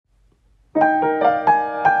You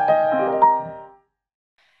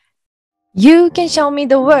can show me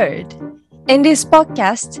the world. In this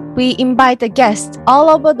podcast, we invite a guest all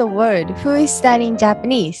over the world who is studying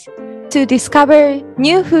Japanese to discover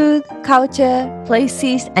new food, culture,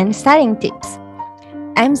 places, and studying tips.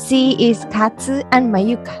 MC is Katsu and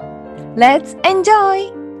Mayuka. Let's enjoy!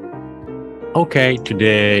 Okay,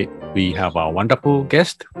 today we have a wonderful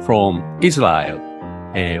guest from Israel.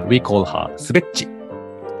 We call her Svetchi.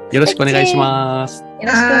 よろしくお願いします。よろ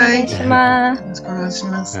しくお願いします。よろしくお願いし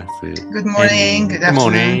ます。Good Good morning, good afternoon.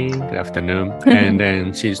 morning, good afternoon. And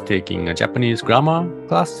then she's taking a Japanese grammar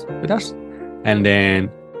class with us. And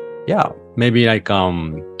then, yeah, maybe like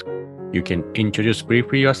you can introduce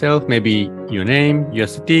briefly yourself, maybe your name, your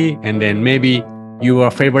city, and then maybe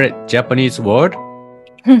your favorite Japanese word.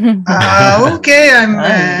 Okay, I'm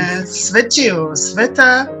Nice. Svetchi or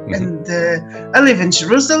Sveta, and I live in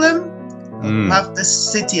Jerusalem. Love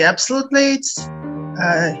this city absolutely. It's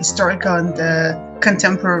historical and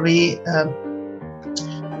contemporary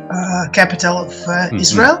capital of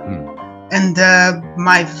Israel. And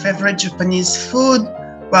my favorite Japanese food,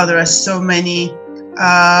 well, there are so many.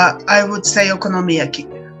 I would say okonomiyaki.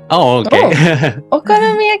 Oh, okay.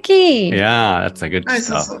 Okonomiyaki. Yeah, that's a good Nice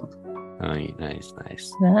stuff. also. Nice.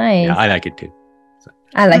 Nice. Yeah, I like it too.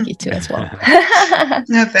 I like it too as well.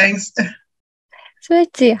 Yeah, thanks.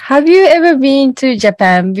 Sweetie, have you ever been to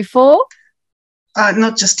Japan before?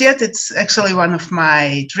 Not just yet. It's actually one of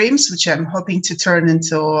my dreams, which I'm hoping to turn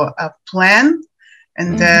into a plan.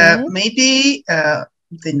 And maybe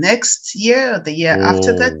the next year or the year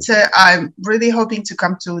after that, I'm really hoping to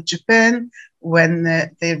come to Japan when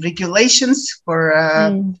the regulations for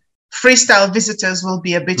freestyle visitors will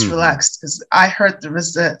be a bit relaxed. Because I heard there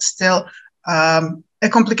is still a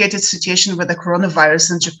complicated situation with the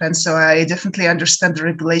coronavirus in Japan. So I definitely understand the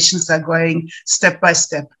regulations are going step by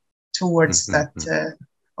step towards that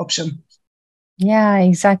option. Yeah,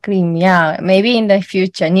 exactly. Yeah, maybe in the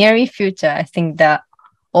future, near future, I think that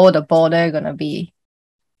all the border are gonna be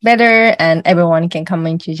better and everyone can come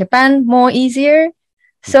into Japan more easier.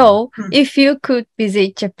 So if you could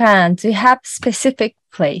visit Japan, do you have specific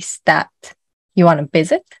place that you want to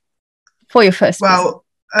visit for your first visit? Well,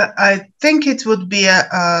 I think it would be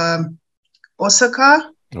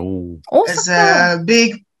Osaka as a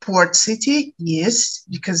big port city. Yes,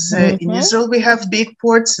 because in Israel we have big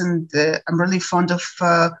ports, and I'm really fond of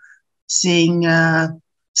seeing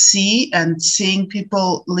sea and seeing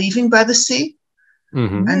people living by the sea.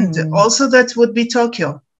 And also that would be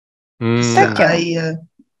Tokyo. Tokyo.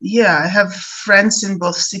 I have friends in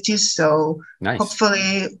both cities, so Nice.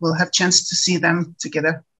 hopefully we'll have chance to see them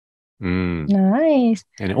together. Nice.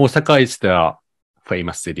 And Osaka is the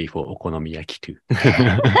famous city for okonomiyaki too.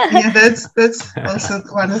 Yeah, that's also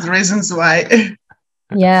one of the reasons why.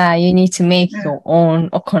 Yeah, you need to make your own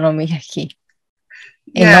okonomiyaki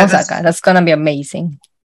in Yeah, Osaka. That's gonna be amazing.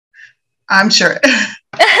 I'm sure.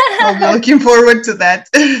 I'll be looking forward to that.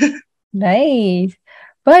 Nice.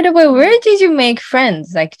 By the way, where did you make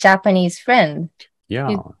friends, like Japanese friends?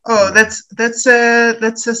 Yeah. Oh, that's a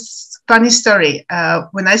funny story.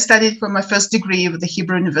 When I studied for my first degree with the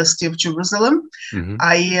Hebrew University of Jerusalem,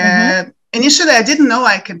 I initially I didn't know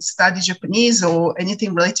I could study Japanese or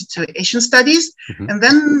anything related to Asian studies. And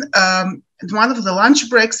then at one of the lunch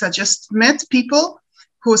breaks, I just met people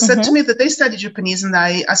who said to me that they study Japanese, and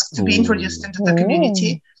I asked to be introduced into the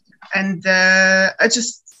community. And I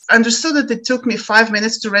just understood that it took me 5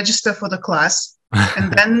 minutes to register for the class.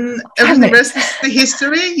 And then the rest is the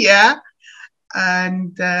history. Yeah.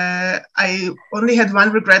 And I only had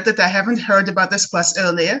one regret that I haven't heard about this class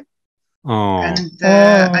earlier. And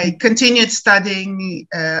I continued studying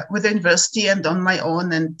with the university and on my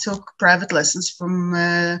own, and took private lessons from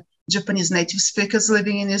Japanese native speakers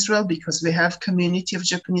living in Israel, because we have community of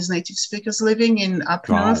Japanese native speakers living in up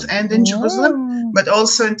north and in Jerusalem, but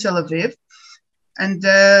also in Tel Aviv, and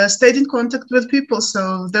stayed in contact with people.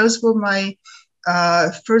 So those were my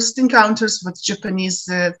first encounters with Japanese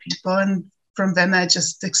people, and from then I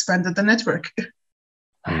just expanded the network.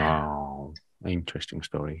 Wow, interesting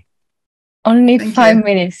story. Only Thank 5 you.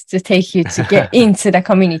 minutes to take you to get into the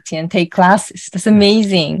community and take classes. That's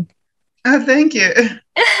amazing. Thank you.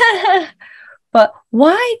 But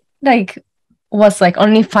why was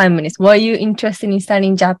only 5 minutes? Were you interested in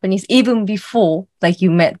studying Japanese even before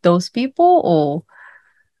you met those people, or?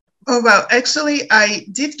 Oh, well, actually, I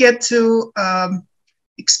did get to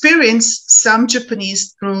experience some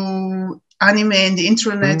Japanese through anime and the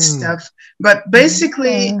internet stuff. But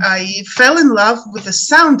basically, I fell in love with the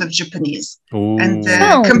sound of Japanese. And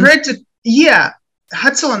compared to,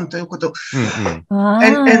 発音ということ。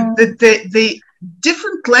And the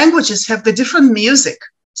different languages have the different music.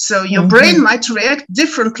 So your brain might react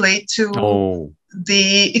differently to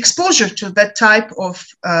the exposure to that type of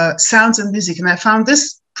sounds and music. And I found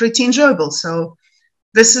this pretty enjoyable. So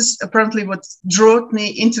this is apparently what drew me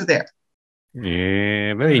into there.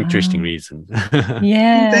 Yeah, very interesting reason.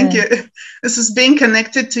 Yeah. Thank you. This is being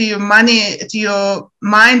connected to your money, to your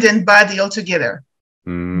mind and body all together.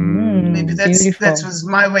 Maybe that was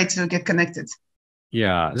my way to get connected.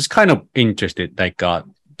 Yeah, just kind of interested. Like,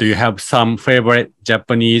 do you have some favorite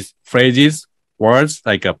Japanese phrases, words,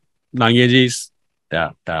 like languages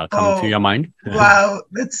that come to your mind? Wow,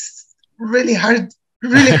 that's really hard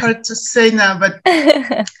to say now. But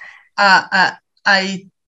I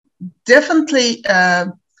definitely,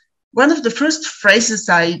 one of the first phrases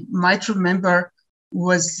I might remember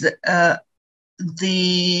was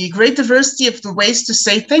the great diversity of the ways to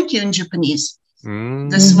say thank you in Japanese.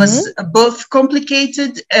 This was both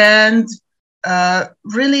complicated and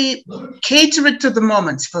really catered to the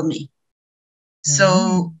moment for me.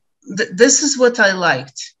 So this is what I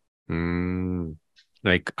liked.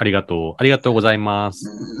 Like, ありがとうございま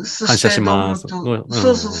す。感謝します。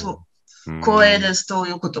そうそうそう。光栄ですと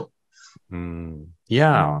いうこと。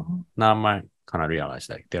Yeah, now I kind of realized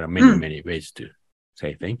that there are many ways to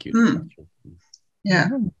say thank you. Yeah.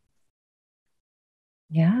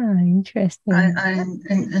 Yeah, interesting. I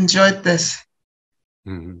enjoyed this.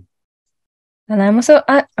 And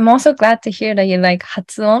I'm also glad to hear that you like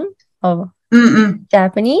Hatsuon of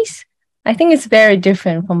Japanese. I think it's very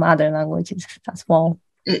different from other languages as well.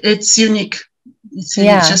 It's unique. It's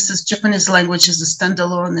just as Japanese language is a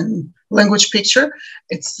standalone and language picture.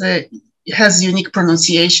 It has unique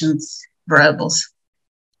pronunciations, variables.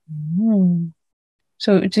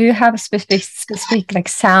 So do you have specific like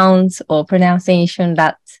sounds or pronunciation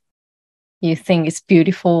that you think is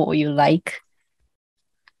beautiful or you like?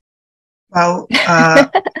 Well,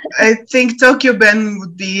 I think Tokyo Ben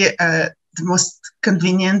would be the most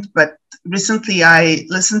convenient, but recently I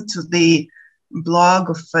listened to the blog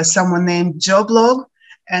of someone named Joe Blog,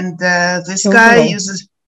 and this guy uses,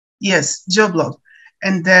 Joe Blog,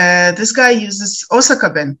 and this guy uses Osaka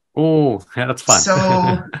Ben. Oh, yeah, that's fun. So,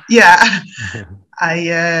 yeah,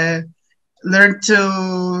 I learned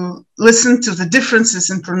to listen to the differences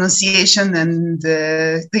in pronunciation and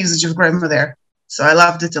the usage of grammar there. So I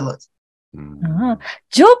loved it a lot.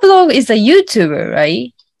 Joe Blog is a YouTuber,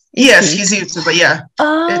 right? Yes, he's a YouTuber, yeah.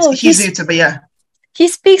 Oh, he's a YouTuber, yeah. He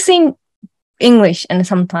speaks in English and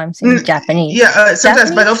sometimes in Japanese. Yeah,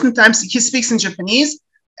 sometimes, but oftentimes he speaks in Japanese,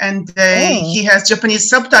 and he has Japanese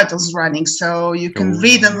subtitles running, so you can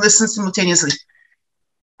read and listen simultaneously.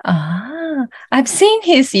 I've seen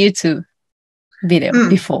his YouTube video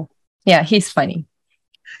before. Yeah, he's funny.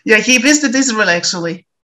 Yeah, he visited Israel actually.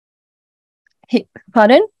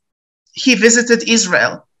 Pardon? He visited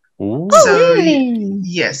Israel. Oh, so, really?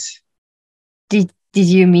 Yes. Did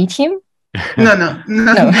you meet him? No.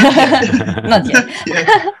 Not yet.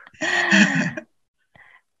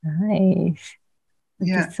 Nice.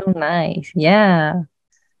 Yeah. That's so nice. Yeah.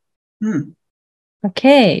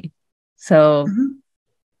 Okay. So,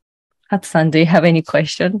 Hatsu-san, do you have any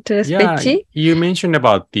question to Spetchi? You mentioned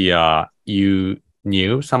about the you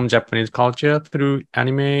knew some Japanese culture through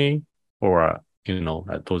anime or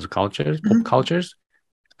those cultures, pop cultures.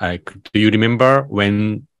 Like, do you remember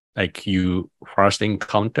when like you first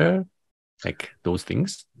encounter like those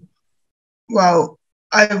things? Well,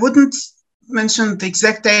 I wouldn't mention the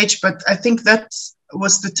exact age, but I think that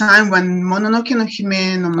was the time when Mononoke no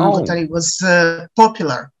Hime no Monogatari was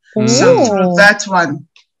popular. So through that one.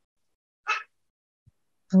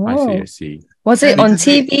 I see. Was it on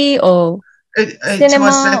TV or it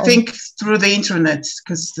was, I think, through the internet,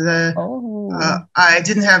 because I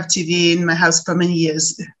didn't have TV in my house for many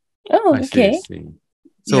years. Oh, okay. I see.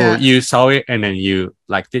 So you saw it and then you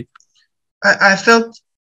liked it? I felt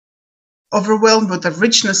overwhelmed with the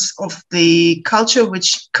richness of the culture,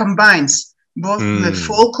 which combines both the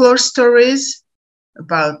folklore stories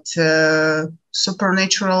about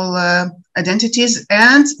supernatural identities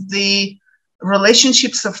and the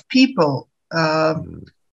relationships of people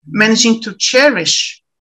managing to cherish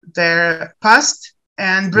their past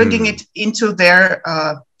and bringing it into their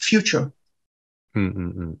future.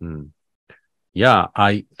 Yeah,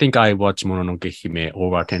 I think I watched Mononoke Hime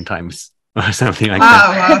over 10 times or something like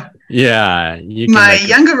that. Wow. Yeah. My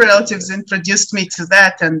younger relatives introduced me to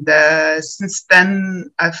that, and since then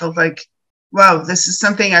I felt like, wow, this is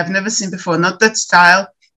something I've never seen before. Not that style,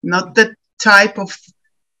 not that type of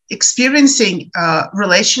experiencing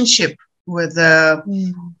relationship with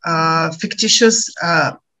fictitious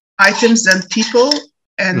items and people,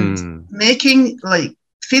 and making like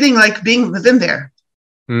feeling like being within there.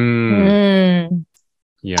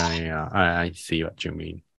 Yeah, I see what you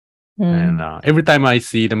mean. And every time I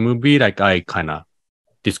see the movie, like I kind of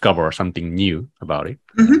discover something new about it.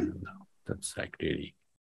 And that's like really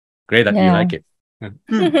great that you like it.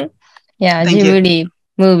 Yeah, Ghibli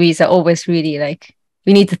movies are always really like,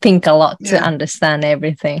 we need to think a lot to understand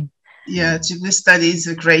everything. Yeah, Ghibli studies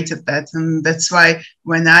are great at that. And that's why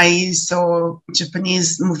when I saw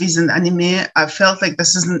Japanese movies and anime, I felt like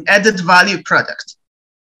this is an added value product.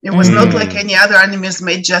 It was not like any other animes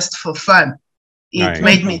made just for fun. It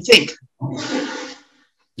made me think.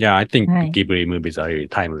 Yeah, I think Ghibli movies are really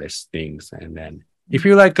timeless things. And then if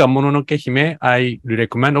you like Mononoke Hime, I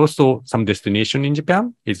recommend also some destination in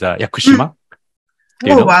Japan. Is Yakushima.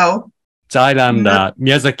 Wow. The island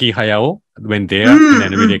Miyazaki Hayao went there and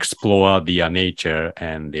then really explore the nature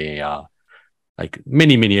and the like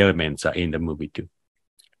many elements are in the movie too.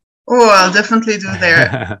 Oh, I'll definitely do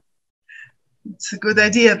there. It's a good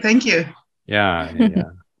idea. Thank you. Yeah.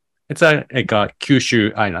 It's like a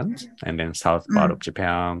Kyushu island and then south part of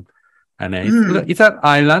Japan. And then it's an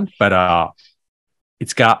island, but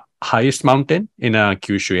it's got highest mountain in a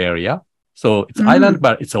Kyushu area. So it's island,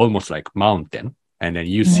 but it's almost like mountain. And then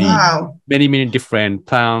you see many different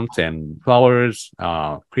plants and flowers,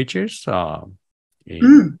 creatures.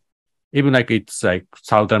 Even like it's like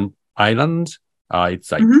southern islands.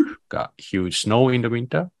 It's like got huge snow in the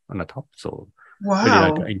winter on the top. So really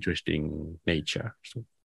like interesting nature. So.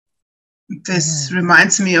 This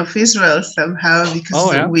reminds me of Israel somehow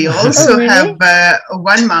because we also have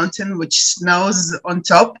one mountain which snows on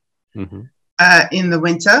top in the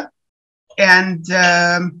winter. And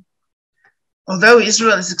although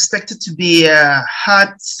Israel is expected to be a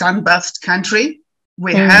hot, sun-bathed country,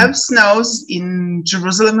 we have snows in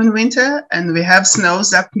Jerusalem in winter, and we have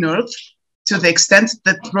snows up north to the extent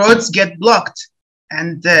that roads get blocked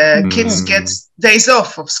and kids get days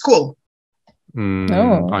off of school.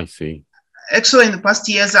 I see. Actually, in the past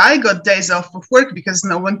years, I got days off of work because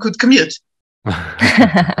no one could commute.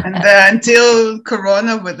 And until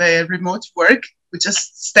Corona with the remote work, we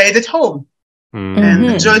just stayed at home and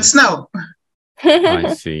enjoyed snow.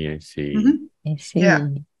 I see. I see.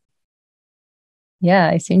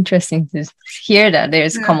 Yeah, it's interesting to hear that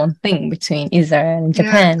there's a common thing between Israel and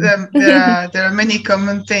Japan. There are many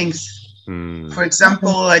common things. For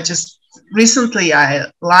example, recently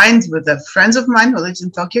I lined with a friend of mine who lives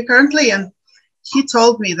in Tokyo currently, and he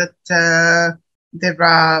told me that there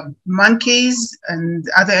are monkeys and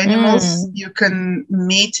other animals you can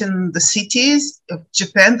meet in the cities of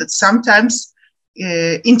Japan that sometimes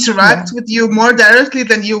interact with you more directly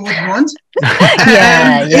than you would want.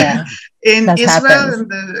 In that Israel,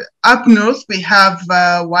 happens. Up north, we have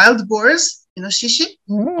wild boars, Inoshishi.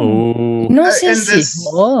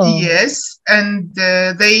 Yes, and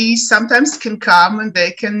they sometimes can come and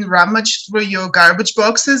they can rummage through your garbage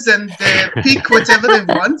boxes and pick whatever they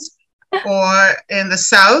want. Or in the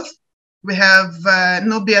south, we have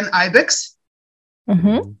Nubian ibex.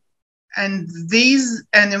 And these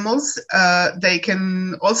animals, they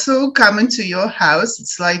can also come into your house.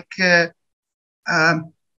 It's like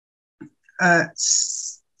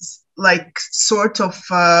sort of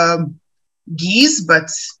geese,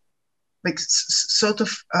 but like sort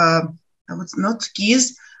of not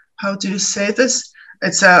geese. How do you say this?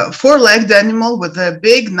 It's a four-legged animal with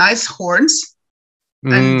big, nice horns,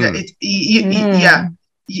 and you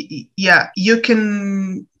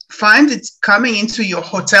can find it coming into your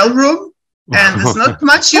hotel room, and there's not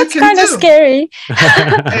much you can do. That's kind of scary.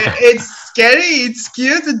 It's scary, it's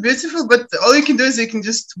cute and beautiful, but all you can do is you can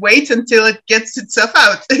just wait until it gets itself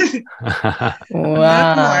out.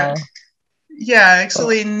 Wow. Yeah,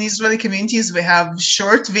 actually in Israeli communities, we have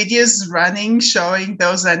short videos running showing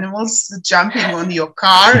those animals jumping on your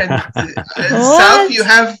car, and south you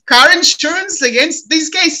have car insurance against these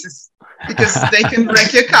cases because they can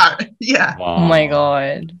wreck your car. Yeah. Wow. Oh my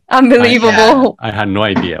God. Unbelievable. I had no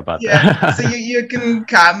idea about that. So you can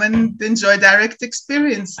come and enjoy direct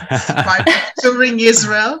experience. It's part of touring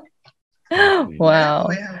Israel. Wow.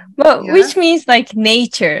 Well, which means like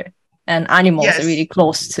nature and animals are really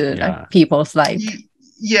close to like people's life.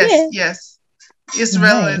 Yes.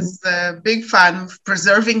 Israel is a big fan of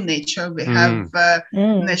preserving nature. We have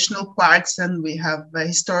national parks and we have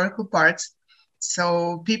historical parks.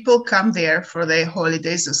 So people come there for their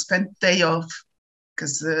holidays or spend day off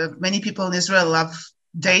because many people in Israel love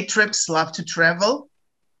day trips, love to travel.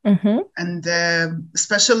 And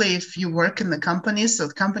especially if you work in the companies, so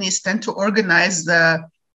the companies tend to organize the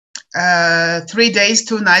 3 days,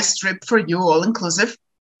 2 nights trip for you, all inclusive.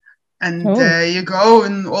 And you go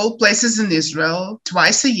in all places in Israel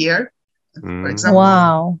twice a year. For example,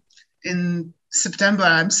 wow. In September,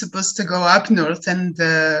 I'm supposed to go up north and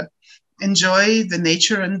enjoy the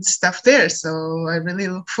nature and stuff there. So I really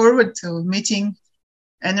look forward to meeting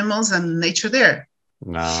animals and nature there.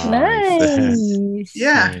 Nice.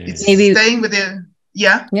 Yeah, it's maybe staying with you.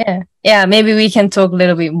 Yeah. Yeah. Maybe we can talk a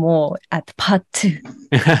little bit more at part 2.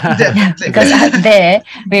 Definitely. Because there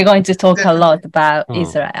we're going to talk a lot about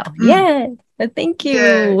Israel. Yeah. Thank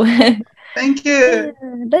you. Yeah. Thank you.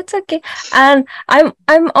 Yeah, that's okay. And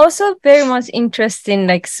I'm also very much interested in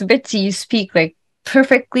like Subetsu, you speak like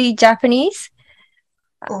perfectly Japanese.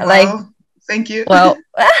 Oh, wow. Thank you. Well,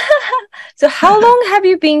 so how long have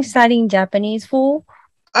you been studying Japanese for?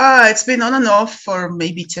 It's been on and off for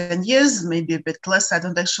maybe 10 years, maybe a bit less. I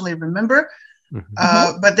don't actually remember.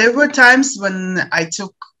 But there were times when I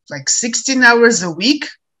took like 16 hours a week,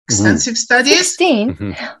 extensive studies.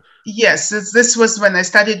 16? Yes, this was when I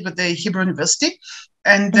studied with the Hebrew University.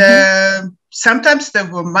 And sometimes there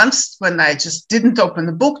were months when I just didn't open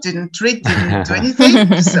a book, didn't read, didn't do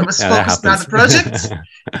anything. So I was focused on the project.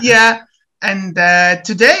 Yeah. And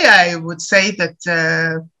today I would say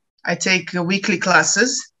that I take weekly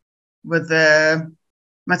classes with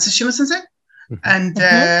Matsushima Sensei. And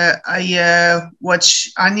I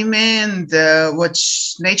watch anime and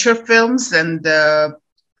watch nature films and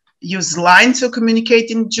use Line to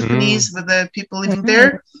communicate in Japanese with the people living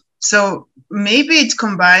there. So maybe it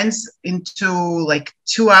combines into like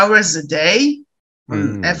 2 hours a day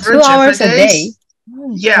on average. 2 hours a day?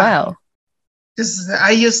 Yeah. Wow. Because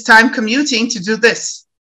I use time commuting to do this.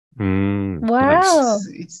 Wow.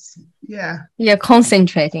 It's yeah. You're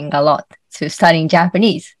concentrating a lot to studying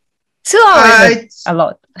Japanese. 2 hours is a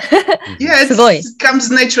lot. Yeah, it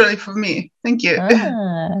comes naturally for me. Thank you.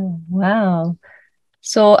 Wow.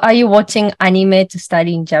 So are you watching anime to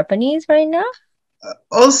study in Japanese right now?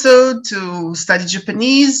 Also to study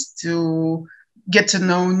Japanese, to get to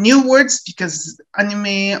know new words, because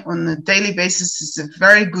anime on a daily basis is a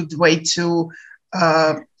very good way to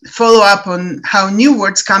follow up on how new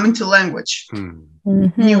words come into language.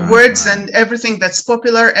 New words and everything that's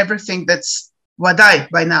popular, everything that's wadai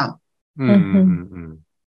by now.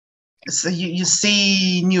 So you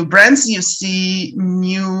see new brands, you see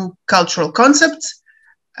new cultural concepts,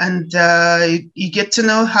 and you get to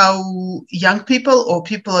know how young people or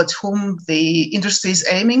people at whom the industry is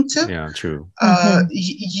aiming to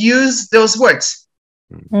use those words.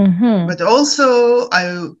 But also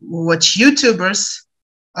I watch YouTubers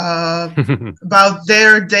about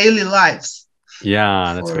their daily lives.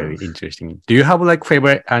 Yeah, that's very interesting. Do you have like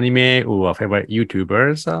favorite anime or favorite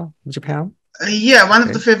YouTubers in Japan? Yeah, one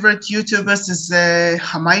of the favorite YouTubers is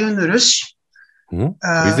Hamayu Nurush.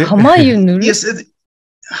 Is it? Hamayu Nurush? Yes,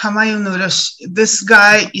 Hamayu Nurush. This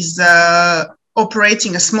guy is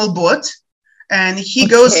operating a small boat, and he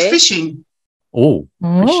goes fishing.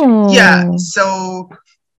 Fishing. Yeah, so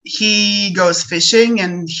he goes fishing,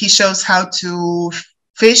 and he shows how to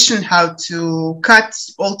fish and how to cut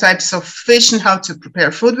all types of fish and how to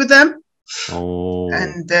prepare food with them.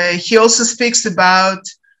 And he also speaks about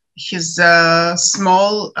his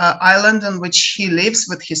small island on which he lives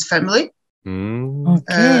with his family.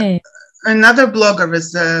 Another blogger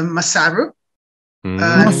is Masaru.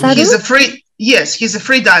 Masaru? He's a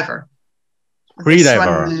free diver. Free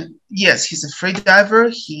diver. Yes, he's a free diver.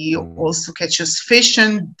 He also catches fish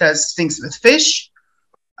and does things with fish.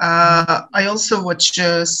 I also watch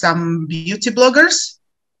some beauty bloggers.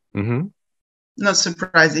 Not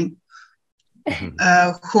surprising.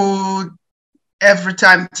 Who every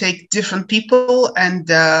time take different people and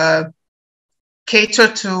cater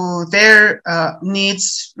to their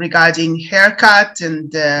needs regarding haircut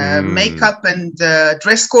and makeup and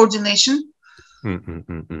dress coordination.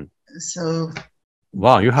 So,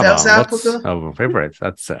 wow, you have lots of favorites.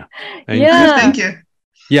 That's thank you.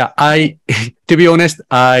 Yeah, to be honest,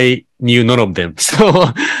 I knew none of them,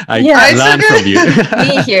 so I learned from you.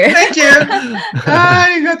 Me here. Thank you.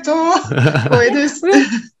 Arigato.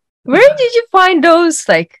 Where did you find those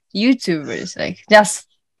like YouTubers? Like just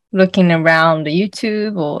looking around the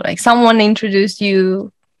YouTube, or like someone introduced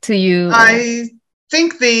you to you? I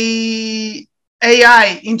think the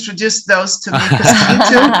AI introduced those to me because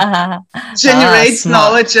YouTube generates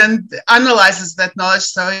knowledge and analyzes that knowledge.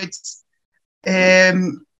 So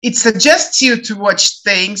it suggests you to watch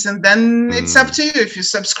things, and then it's up to you. If you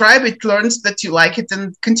subscribe, it learns that you like it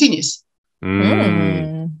and continues.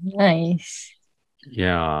 Nice.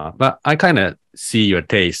 Yeah, but I kind of see your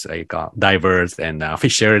taste, like divers and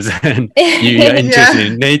fishers, and you're interested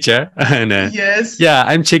in nature. And yes, yeah,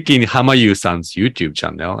 I'm checking Hamayu-san's YouTube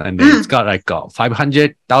channel, and it's got like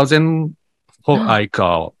 500,000 like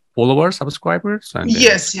followers, subscribers, and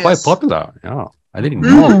Yes, it's quite yes. popular. Yeah, I didn't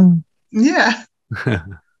know. Yeah.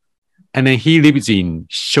 And then he lives in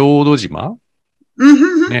小豆島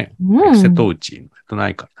Mm-hmm. ね。Mm. 瀬戸内の瀬戸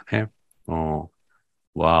内海だね。Oh,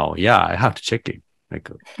 wow. Yeah, I have to check it.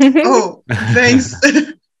 Like, Oh, thanks.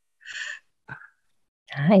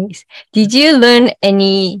 Nice. Did you learn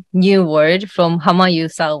any new word from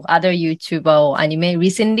Hama-yusa or other YouTuber or anime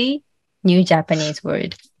recently? New Japanese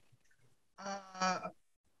word.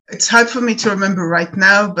 It's hard for me to remember right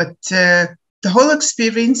now, but the whole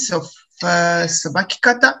experience of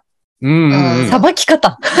sabakikata.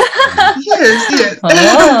 Sabakikata. Yes.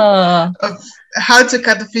 Oh. Of how to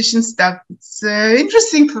cut the fish and stuff. It's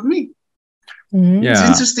interesting for me. Yeah. It's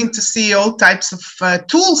interesting to see all types of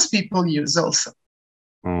tools people use also.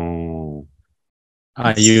 Oh.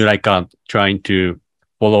 Are you like trying to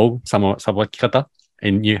follow some sabakikata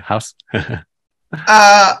in your house?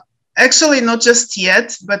 Actually, not just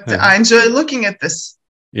yet, but I enjoy looking at this.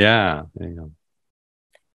 Yeah. There you go.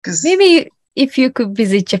 Maybe if you could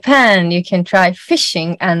visit Japan, you can try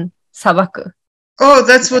fishing and sabaku. Oh,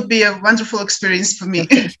 that would be a wonderful experience for me.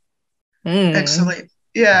 Actually,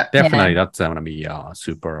 yeah. Definitely, that's going to be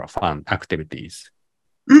super fun activities.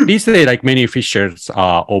 These days, like many fishers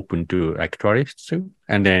are open to like tourists too,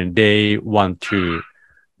 and then they want to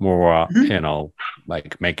more,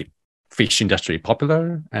 like make it fish industry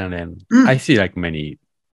popular. And then I see like many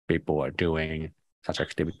people are doing such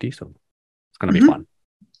activities, so it's going to be fun.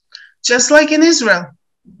 Just like in Israel.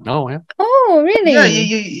 Oh, yeah. Oh, really?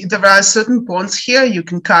 Yeah, there are certain ponds here. You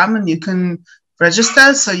can come and you can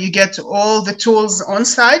register. So you get all the tools on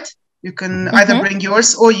site. You can either bring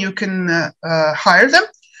yours or you can hire them.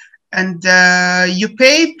 And you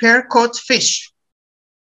pay per caught fish.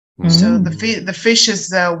 So the fish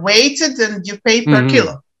is weighted and you pay per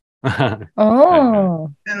kilo.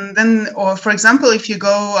 Oh. And then, or for example, if you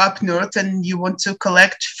go up north and you want to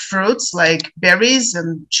collect fruits like berries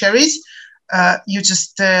and cherries, you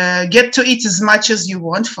just get to eat as much as you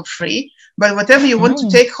want for free. But whatever you want to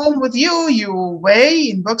take home with you, you weigh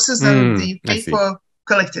in boxes and you pay for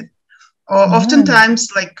collected. Or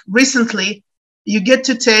oftentimes, like recently, you get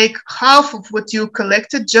to take half of what you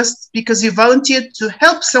collected just because you volunteered to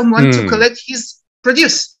help someone to collect his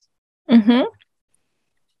produce.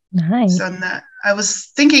 Nice. So I was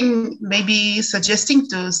thinking maybe suggesting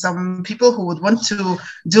to some people who would want to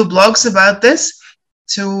do blogs about this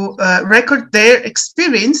to record their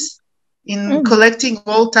experience in collecting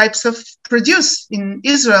all types of produce in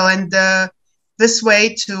Israel, and this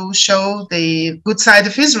way to show the good side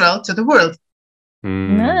of Israel to the world.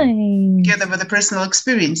 Nice. Together with a personal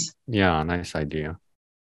experience. Yeah, nice idea.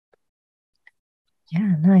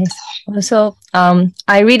 Yeah, nice. Also,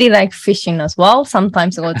 I really like fishing as well.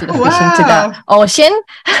 Sometimes I go to the fishing to the ocean.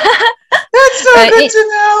 That's so good to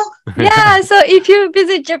know. Yeah, so if you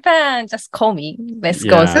visit Japan, just call me. Let's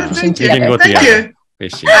go fishing together. Thank you.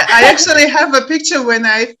 I actually have a picture when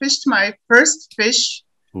I fished my first fish.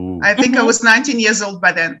 I think I was 19 years old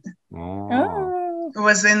by then. Oh. It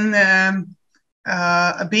was in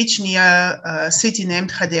a beach near a city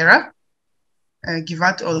named Hadera.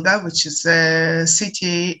 Givat Olga, which is a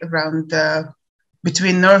city around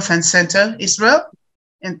between north and center Israel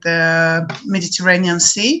in the Mediterranean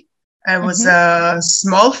Sea. I was a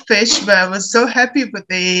small fish, but I was so happy with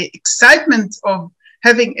the excitement of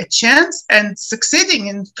having a chance and succeeding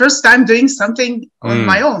in first time doing something on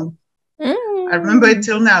my own. I remember it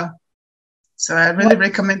till now. So I really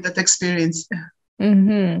recommend that experience.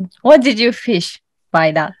 What did you fish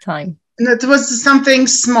by that time? And it was something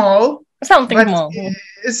small.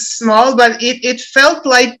 It's small, but it felt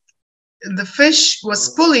like the fish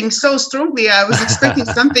was pulling so strongly. I was expecting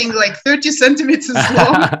something like 30 centimeters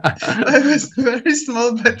long. It was very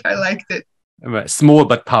small, but I liked it. Small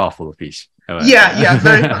but powerful fish. Yeah,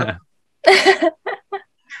 very powerful.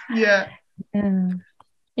 Yeah.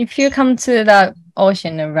 If you come to the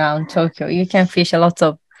ocean around Tokyo, you can fish a lot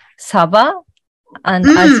of saba and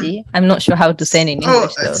aji. I'm not sure how to say it in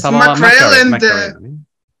English though. Mackerel and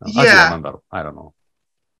I don't know.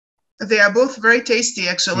 They are both very tasty,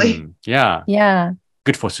 actually. Yeah.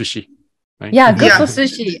 Good for sushi. Right? Yeah, good for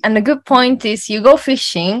sushi. And the good point is you go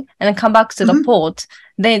fishing and then come back to the port.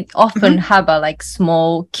 They often have a like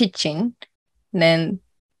small kitchen. Then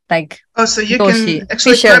like so you can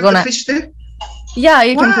actually prep the fish there? Yeah,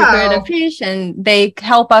 you can prepare the fish and they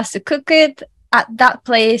help us to cook it at that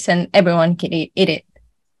place and everyone can eat it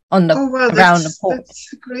on the around the port.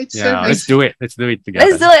 That's a great service. Yeah, let's do it. Let's do it together.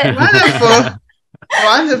 Let's do it.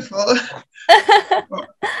 Wonderful.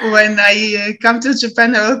 When I come to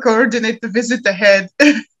Japan, I will coordinate the visit ahead.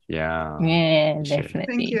 Yeah, definitely.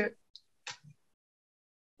 Thank you.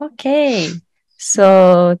 Okay.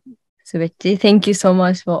 So, Subichi, thank you so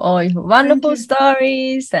much for all your wonderful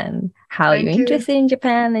stories and how you're interested in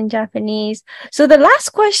Japan and Japanese. So the last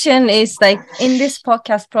question is like in this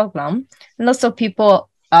podcast program, lots of people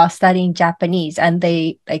are studying Japanese and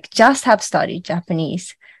they like just have studied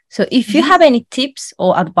Japanese. So if you have any tips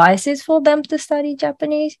or advices for them to study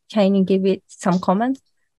Japanese, can you give it some comments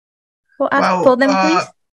for them, please?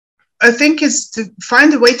 I think it's to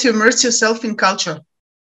find a way to immerse yourself in culture.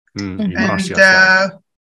 Even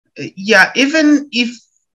if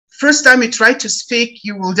first time you try to speak,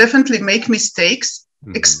 you will definitely make mistakes.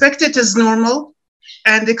 Expect it as normal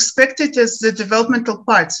and expect it as the developmental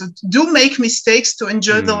part. So do make mistakes to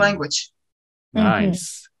enjoy the language.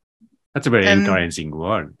 Nice. That's a very encouraging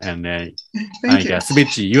word. And I guess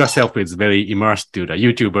Subichi yourself is very immersed to the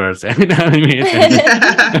YouTubers and animes.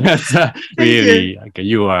 That's really like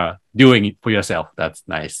you are doing it for yourself. That's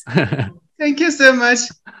nice. Thank you so much.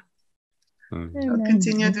 I'll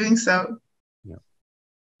continue doing so.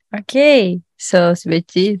 Okay. So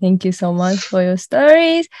Subichi, thank you so much for your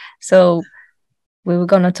stories. So we were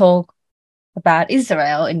going to talk about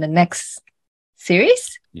Israel in the next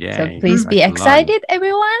series. Yeah. So please be excited,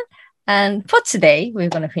 everyone. And for today, we're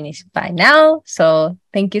going to finish by now. So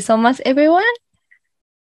thank you so much, everyone.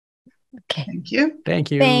 Okay. Thank you.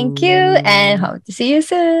 Thank you. Thank you. And hope to see you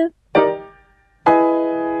soon.